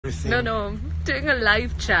No, I'm doing a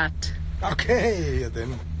live chat. Okay,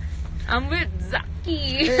 then. I'm with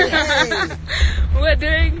Zaki. Hey. We're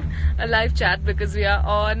doing a live chat because we are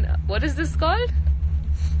on, what is this called?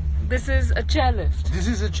 This is a chairlift. This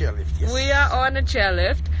is a chairlift, yes. We are on a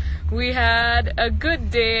chairlift. We had a good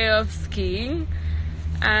day of skiing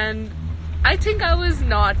and I think I was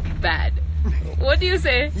not bad. What do you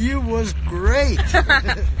say? You was great.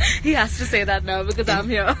 He has to say that now because I'm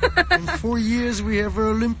here. In 4 years we have an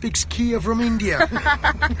Olympic skier from India.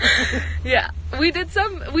 Yeah, we did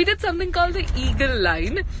something called the Eagle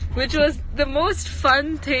Line, which was the most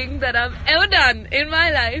fun thing that I've ever done in my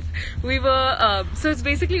life. We were so it's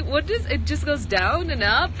basically it just goes down and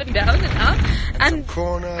up and down and up and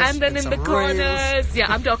corners and then in the corners. Rails.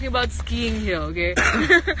 Yeah, I'm talking about skiing here, okay?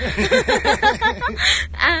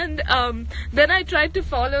 And then I tried to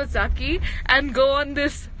follow Zaki and go on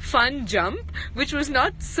this fun jump, which was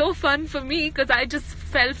not so fun for me because I just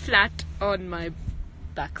fell flat on my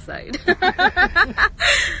backside.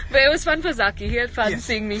 But it was fun for Zaki. He had fun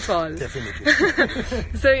seeing me fall.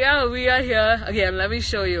 Definitely. So yeah, we are here again. Let me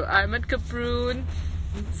show you. I'm at Kaproon.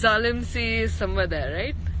 Zalim Sea is somewhere there,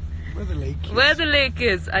 right? Where the lake is. Where the lake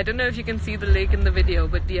is. I don't know if you can see the lake in the video,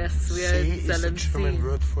 but yes, we are at Zalim Sea is a German Sea.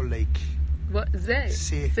 word for lake. What?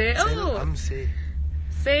 See? See. Oh! See.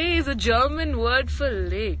 See is a German word for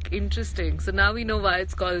lake. Interesting. So now we know why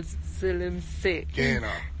it's called Zalim See.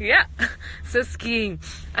 Genau. Yeah. So skiing.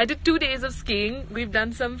 I did 2 days of skiing. We've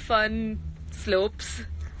done some fun slopes.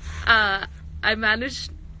 I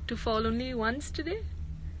managed to fall only once today.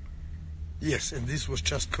 Yes, and this was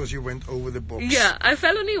just because you went over the box. Yeah, I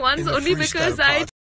fell only once, In the only freestyle because I part.